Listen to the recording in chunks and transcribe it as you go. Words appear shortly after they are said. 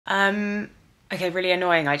Okay, really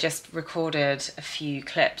annoying. I just recorded a few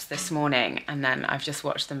clips this morning and then I've just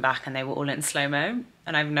watched them back and they were all in slow-mo.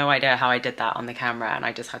 And I have no idea how I did that on the camera, and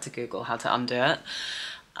I just had to Google how to undo it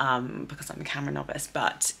because I'm a camera novice.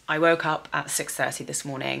 But I woke up at 6:30 this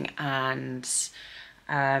morning and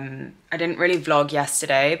I didn't really vlog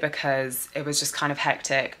yesterday because it was just kind of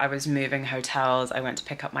hectic. I was moving hotels, I went to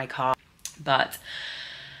pick up my car, but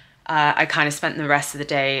I kind of spent the rest of the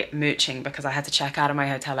day mooching because I had to check out of my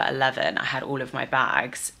hotel at 11. I had all of my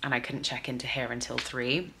bags and I couldn't check into here until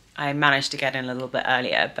 3. I managed to get in a little bit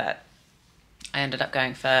earlier, but I ended up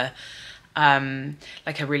going for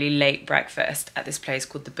like a really late breakfast at this place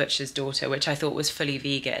called the Butcher's Daughter, which I thought was fully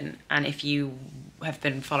vegan. And if you have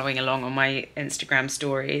been following along on my Instagram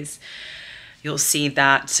stories, you'll see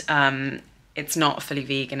that it's not fully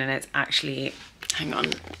vegan, and it's actually, hang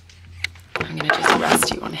on, I'm gonna just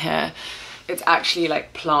rest you on here. It's actually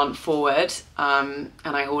like plant forward, and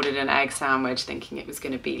I ordered an egg sandwich thinking it was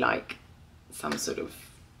gonna be like some sort of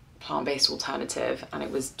plant-based alternative, and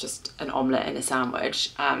it was just an omelette in a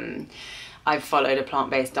sandwich. I've followed a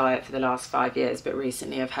plant-based diet for the last 5 years, but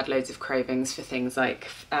recently I've had loads of cravings for things like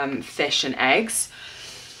fish and eggs.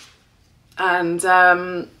 And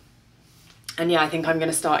yeah, I think I'm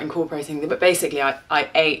gonna start incorporating them. But basically I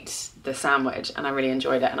ate the sandwich and I really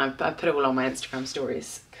enjoyed it, and I put it all on my Instagram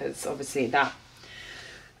stories because obviously that,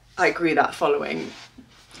 I grew that following,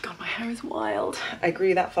 God, my hair is wild. I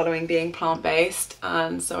grew that following being plant-based,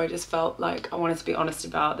 and so I just felt like I wanted to be honest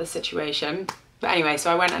about the situation. But anyway,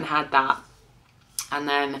 so I went and had that, and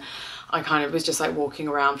then I kind of was just like walking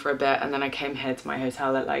around for a bit, and then I came here to my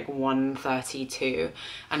hotel at like 1:32,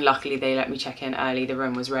 and luckily they let me check in early, the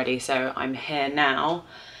room was ready, so I'm here now.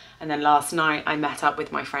 And then last night I met up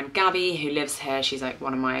with my friend Gabby, who lives here. She's like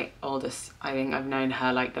one of my oldest, I think I've known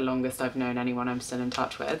her like the longest I've known anyone I'm still in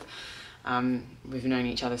touch with. We've known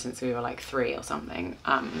each other since we were like 3 or something.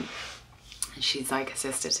 She's like a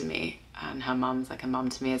sister to me, and her mum's like a mum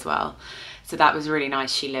to me as well. So that was really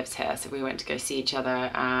nice. She lives here, so we went to go see each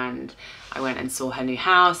other, and I went and saw her new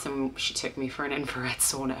house, and she took me for an infrared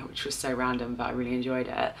sauna, which was so random, but I really enjoyed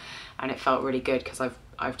it. And it felt really good because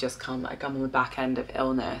I've just come, like I'm on the back end of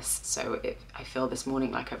illness, so I feel this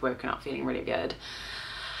morning like I've woken up feeling really good.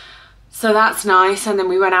 So that's nice. And then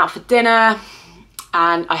we went out for dinner,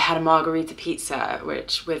 and I had a margarita pizza,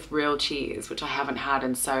 which with real cheese, which I haven't had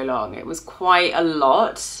in so long. It was quite a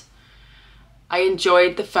lot. I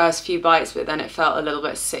enjoyed the first few bites, but then it felt a little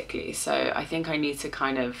bit sickly. So I think I need to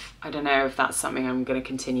kind of, I don't know if that's something I'm going to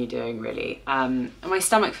continue doing really. And my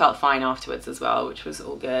stomach felt fine afterwards as well, which was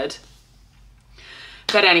all good.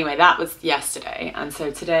 But anyway, that was yesterday. And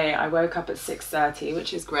so today I woke up at 6:30,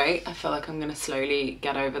 which is great. I feel like I'm going to slowly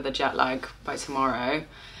get over the jet lag by tomorrow.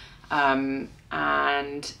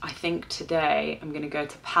 And I think today I'm going to go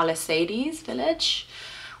to Palisades Village,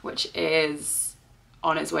 which is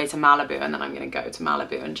on its way to Malibu, and then I'm going to go to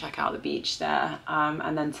Malibu and check out the beach there.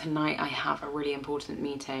 And then tonight I have a really important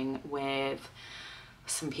meeting with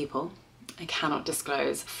some people. I cannot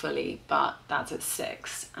disclose fully, but that's at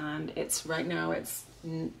 6, and it's right now it's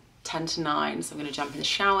 10 to 9, so I'm going to jump in the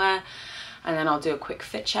shower and then I'll do a quick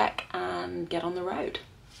fit check and get on the road.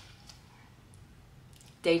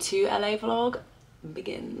 Day 2 LA vlog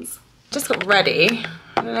begins. Just got ready.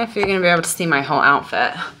 I don't know if you're going to be able to see my whole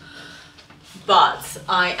outfit, but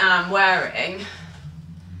I am wearing,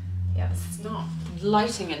 yeah, this is not,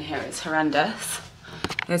 lighting in here is horrendous.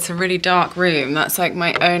 It's a really dark room. That's like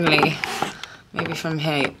my only, maybe from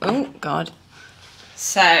here. Oh God.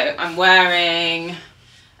 So I'm wearing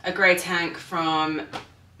a grey tank from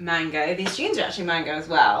Mango. These jeans are actually Mango as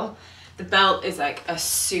well. The belt is like a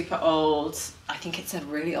super old, I think it's a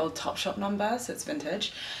really old Topshop number, so it's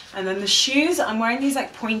vintage. And then the shoes, I'm wearing these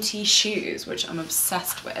like pointy shoes, which I'm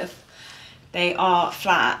obsessed with. They are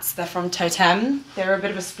flats, they're from Totem. They're a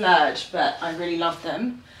bit of a splurge, but I really love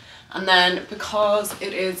them. And then because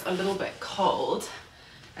it is a little bit cold,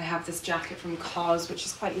 I have this jacket from COS, which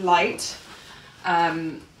is quite light,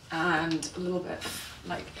 and a little bit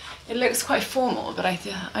like, it looks quite formal, but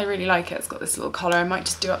I really like it. It's got this little collar. I might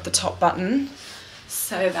just do up the top button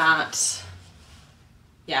so that,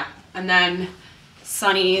 yeah. And then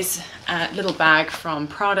Sunny's little bag from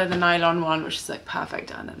Prada, the nylon one, which is like perfect.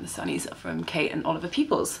 And then the Sunny's are from Kate and Oliver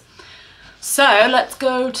Peoples. So let's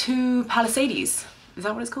go to Palisades. Is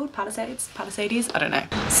that what it's called? Palisades? Palisades? I don't know.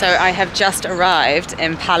 So I have just arrived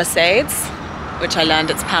in Palisades, which I learned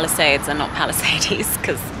it's Palisades and not Palisades,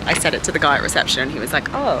 because I said it to the guy at reception and he was like,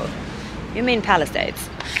 oh, you mean Palisades.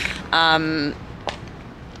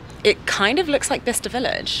 It kind of looks like Bicester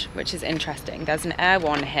Village, which is interesting. There's an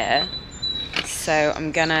Erewhon here. So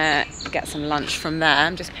I'm gonna get some lunch from there.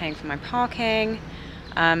 I'm just paying for my parking.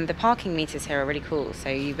 The parking meters here are really cool. So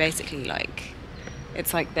you basically like,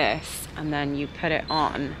 it's like this, and then you put it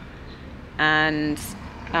on. And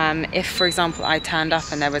if, for example, I turned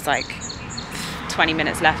up and there was like 20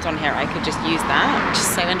 minutes left on here, I could just use that, which is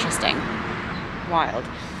so interesting. Wild.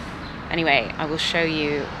 Anyway, I will show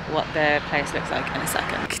you what the place looks like in a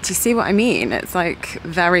second. Do you see what I mean? It's like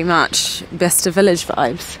very much Bicester Village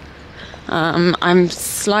vibes. I'm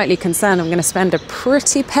slightly concerned I'm going to spend a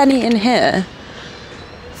pretty penny in here.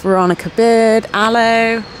 Veronica Beard,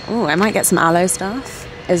 aloe. Oh, I might get some aloe stuff.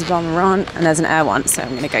 Isabel Marant, and there's an Erewhon, so I'm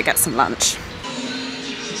going to go get some lunch.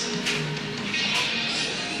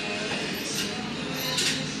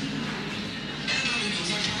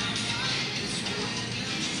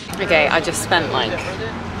 Okay, I just spent like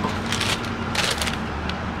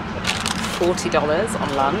 $40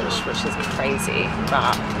 on lunch, which is crazy,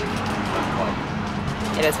 but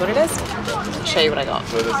it is what it is. I'll show you what I got.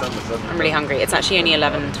 I'm really hungry. It's actually only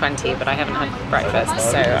 11:20, but I haven't had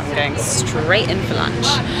breakfast, so I'm going straight in for lunch.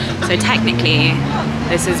 So technically,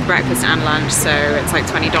 this is breakfast and lunch, so it's like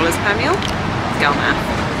 $20 per meal. Girl math.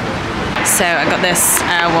 So I got this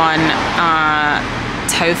Erewhon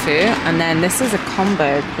tofu, and then this is a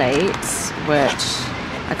combo plate, which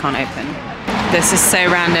I can't open. This is so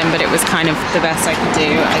random, but it was kind of the best I could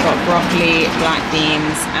do. I got broccoli, black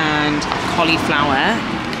beans, and cauliflower.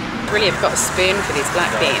 Really, I've got a spoon for these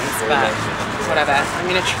black beans, but whatever. I'm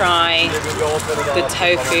gonna try the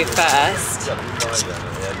tofu first.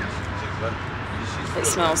 It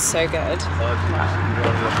smells so good.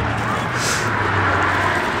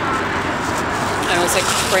 I'm also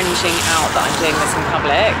cringing out that I'm doing this in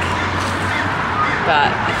public,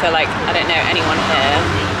 but I feel like I don't know anyone here,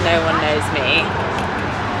 no one knows me,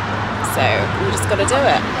 so we just gotta do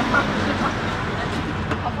it.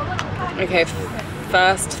 Okay,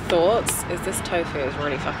 first thoughts is this tofu is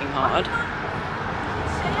really fucking hard.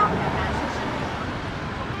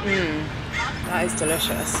 That is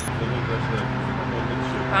delicious.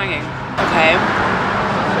 Banging. Okay.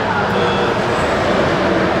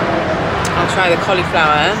 I'll try the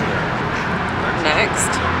cauliflower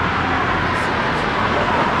next.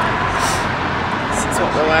 This is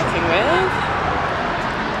what we're working with.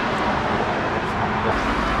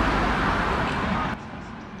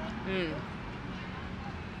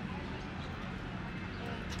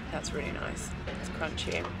 That's really nice. It's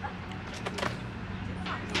crunchy.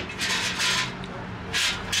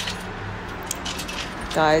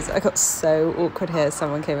 Guys, I got so awkward here.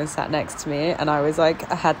 Someone came and sat next to me, and I was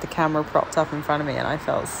like, I had the camera propped up in front of me, and I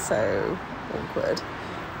felt so awkward.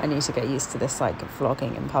 I need to get used to this like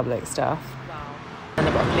vlogging in public stuff. Wow. And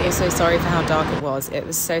the broccoli. I'm so sorry for how dark it was. It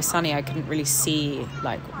was so sunny I couldn't really see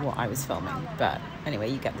like what I was filming, but anyway,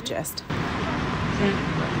 you get the gist.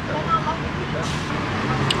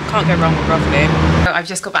 Can't go wrong with broccoli. So I've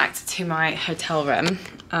just got back to my hotel room.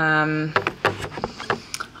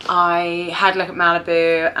 I had a look at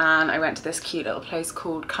Malibu, and I went to this cute little place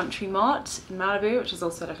called Country Mart in Malibu, which is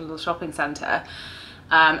also like a little shopping centre.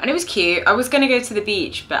 And it was cute. I was going to go to the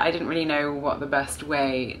beach, but I didn't really know what the best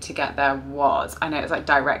way to get there was. I know it's like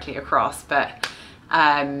directly across, but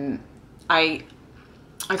I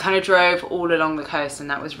kind of drove all along the coast, and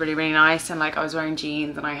that was really, really nice. And like I was wearing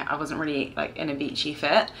jeans, and I wasn't really like in a beachy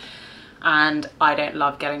fit. And I don't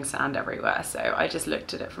love getting sand everywhere, so I just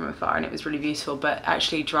looked at it from afar, and it was really beautiful. But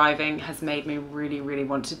actually driving has made me really, really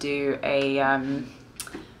want to do a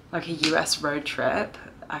like a US road trip.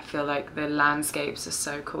 I feel like the landscapes are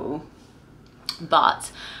so cool.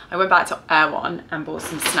 But I went back to Erewhon and bought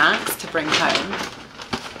some snacks to bring home.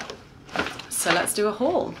 So let's do a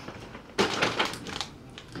haul.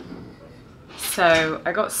 So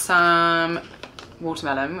I got some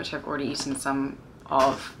watermelon, which I've already eaten some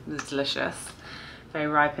of. It's delicious, very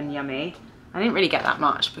ripe and yummy. I didn't really get that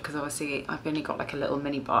much because obviously I've only got like a little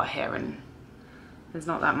mini bar here, and there's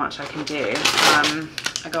not that much I can do.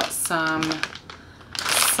 I got some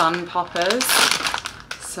sun poppers,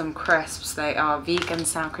 some crisps. They are vegan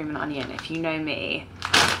sour cream and onion. If you know me,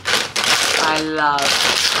 I love.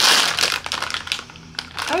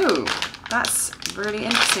 Oh, that's really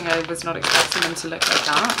interesting. I was not expecting them to look like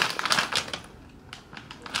that.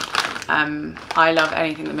 I love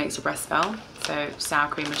anything that makes your breath smell. So sour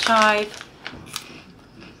cream and chive,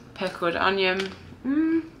 pickled onion.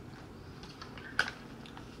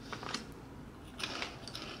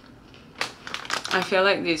 I feel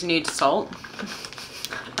like these need salt.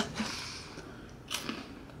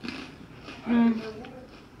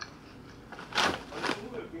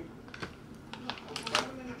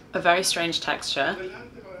 A very strange texture.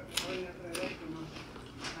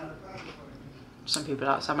 some people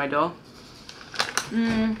outside my door.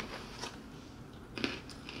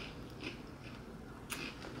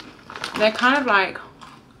 They're kind of like,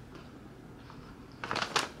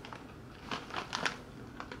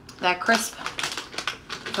 they're crisp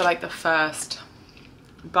for like the first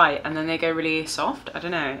bite and then they go really soft. I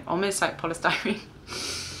don't know, almost like polystyrene.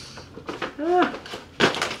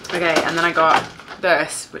 Okay, and then I got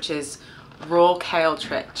this, which is raw kale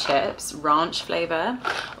chips, ranch flavor.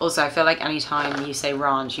 Also, I feel like anytime you say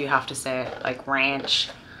ranch, you have to say it like ranch.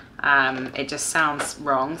 It just sounds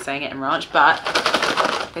wrong saying it in ranch, but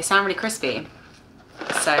they sound really crispy.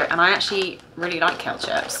 So, and I actually really like kale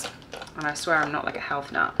chips. And I swear I'm not like a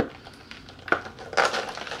health nut.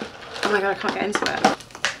 Oh my god, I can't get into it.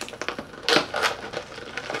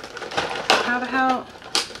 How the hell?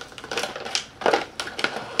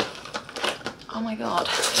 Oh my god.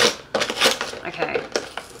 Okay.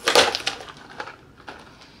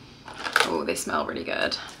 Oh, they smell really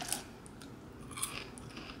good.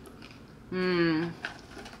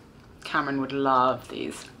 Cameron would love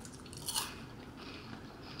these.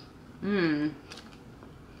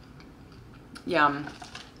 Yum.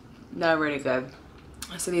 They're really good.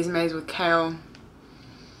 So these are made with kale,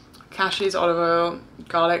 cashews, olive oil,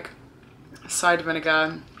 garlic, cider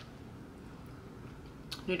vinegar,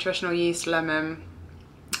 nutritional yeast, lemon,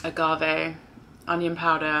 agave, onion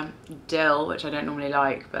powder, dill, which I don't normally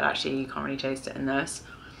like, but actually you can't really taste it in this,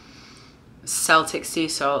 Celtic sea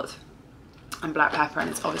salt, and black pepper, and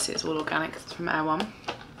it's obviously it's all organic. It's from Erewhon,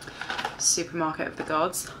 supermarket of the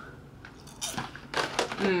gods.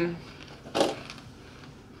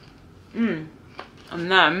 And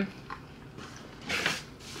then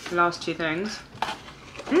the last two things.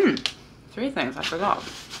 Three things I forgot.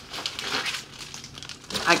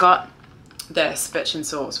 I got this bitch and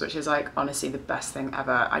sauce, which is like honestly the best thing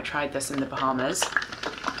ever. I tried this in the Bahamas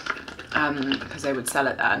because they would sell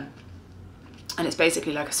it there. And it's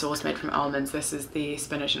basically like a sauce made from almonds. This is the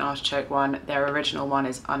spinach and artichoke one. Their original one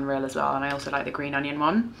is unreal as well. And I also like the green onion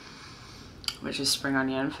one, which is spring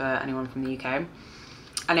onion for anyone from the UK.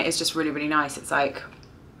 And it is just really, really nice. It's like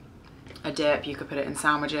a dip. You could put it in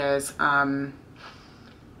sandwiches. I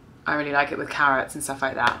really like it with carrots and stuff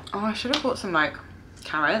like that. Oh, I should have bought some like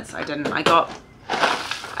carrots. I didn't. I got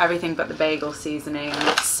everything but the bagel seasoning,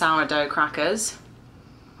 sourdough crackers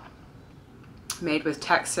made with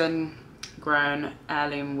Texan grown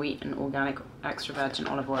heirloom wheat and organic extra virgin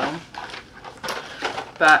olive oil.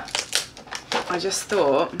 But I just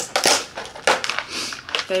thought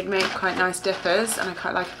they'd make quite nice dippers, and I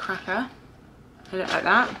quite like a cracker. They look like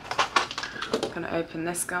that. I'm gonna open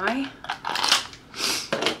this guy.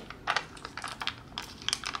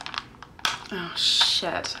 Oh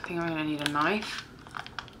shit, I think I'm gonna need a knife.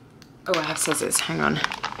 Oh, I have scissors, hang on.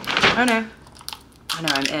 Oh no. Oh no,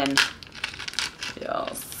 I'm in.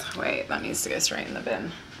 Yes. Wait, that needs to go straight in the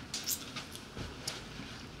bin.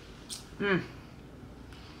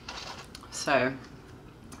 So,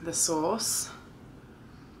 the sauce.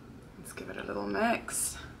 Let's give it a little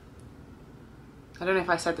mix. I don't know if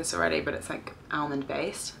I said this already, but it's like almond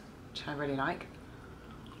based, which I really like.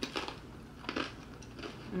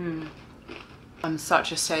 I'm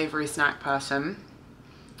such a savoury snack person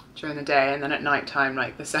during the day, and then at night time,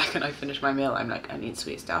 like the second I finish my meal, I'm like, I need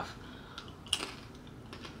sweet stuff.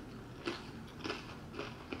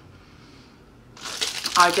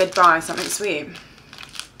 I did buy something sweet.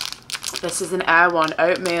 This is an Erewhon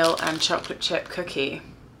oatmeal and chocolate chip cookie,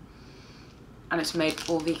 and it's made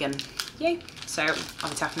all vegan. Yay! So I'll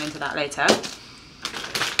be tapping into that later.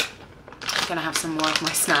 I'm gonna have some more of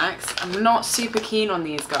my snacks. I'm not super keen on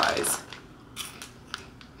these guys.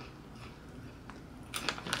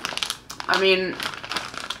 I mean,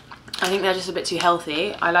 I think they're just a bit too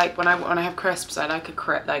healthy. I like when I have crisps, I like a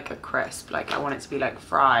crisp. Like I want it to be like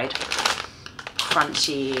fried,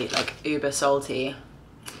 crunchy, like uber salty.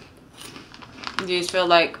 These feel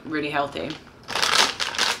like really healthy.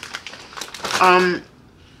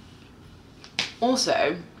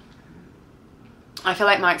 Also, I feel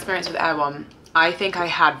like my experience with Erewhon, I think I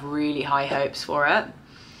had really high hopes for it.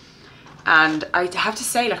 And I have to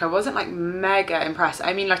say, like, I wasn't like mega impressed.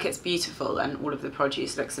 I mean, like, it's beautiful and all of the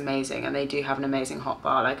produce looks amazing, and they do have an amazing hot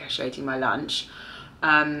bar, like I showed you my lunch.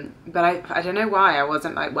 But I don't know why I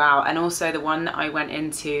wasn't like, wow. And also the one that I went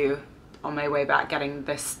into on my way back getting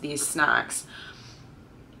these snacks,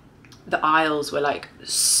 the aisles were like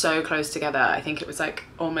so close together. I think it was like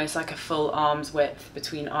almost like a full arm's width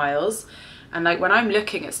between aisles. And like when I'm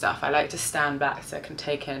looking at stuff, I like to stand back so I can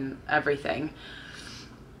take in everything.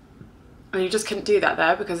 And you just couldn't do that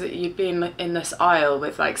there because you'd be in this aisle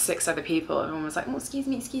with like 6 other people. Everyone was like, oh, excuse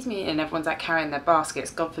me. And everyone's like carrying their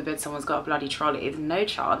baskets. God forbid someone's got a bloody trolley. There's no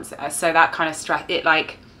chance. So that kind of stress, it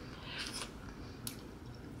like,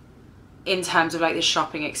 in terms of like the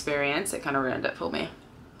shopping experience, it kind of ruined it for me.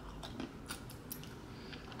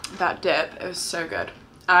 That dip, it was so good.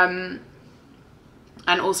 And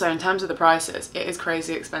also in terms of the prices, it is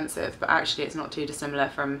crazy expensive, but actually it's not too dissimilar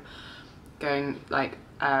from going like,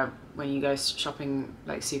 when you go shopping,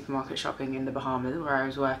 like supermarket shopping in the Bahamas where I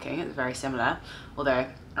was working. It's very similar, although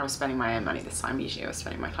I was spending my own money this time. Usually I was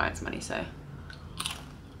spending my clients' money. So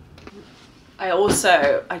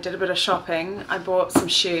I did a bit of shopping. I bought some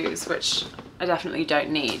shoes, which I definitely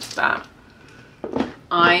don't need, but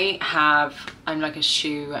I'm like a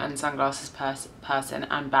shoe and sunglasses person,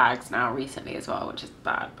 and bags now recently as well, which is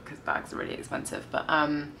bad because bags are really expensive, but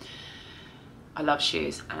I love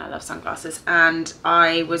shoes and I love sunglasses. And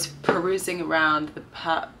I was perusing around the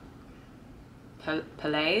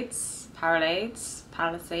Palisades?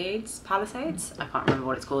 I can't remember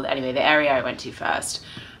what it's called. Anyway, the area I went to first,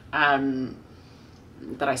 that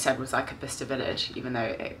I said was like a Bista Village, even though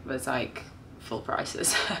it was like full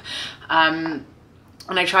prices.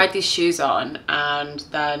 And I tried these shoes on, and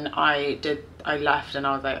then I left and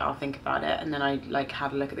I was like, I'll think about it. And then I like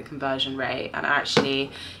had a look at the conversion rate, and actually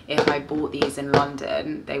if I bought these in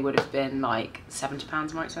London, they would have been like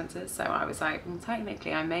 £70 more expensive. So I was like, well,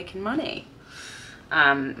 technically I'm making money.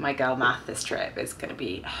 My girl math this trip is gonna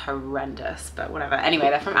be horrendous, but whatever. Anyway,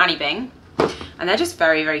 they're from Annie Bing, and they're just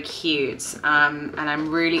very, very cute. And I'm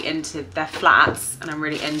really into their flats, and I'm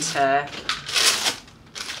really into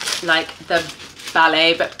like the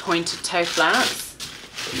ballet but pointed toe flats.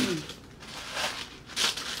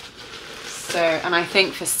 So, and I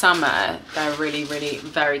think for summer they're really, really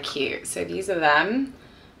very cute. So these are them,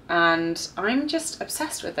 and I'm just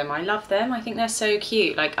obsessed with them. I love them. I think they're so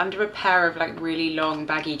cute, like under a pair of like really long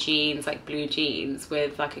baggy jeans, like blue jeans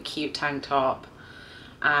with like a cute tank top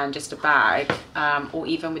and just a bag, or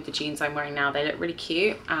even with the jeans I'm wearing now, they look really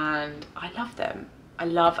cute and I love them. I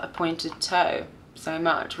love a pointed toe so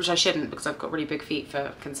much, which I shouldn't because I've got really big feet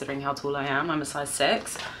for considering how tall I am. I'm a size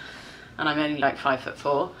 6 and I'm only like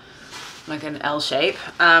 5'4", like an L shape.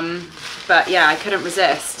 But yeah, I couldn't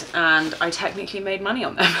resist, and I technically made money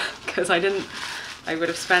on them because I would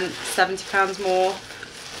have spent £70 more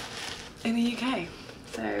in the UK.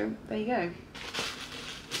 So there you go.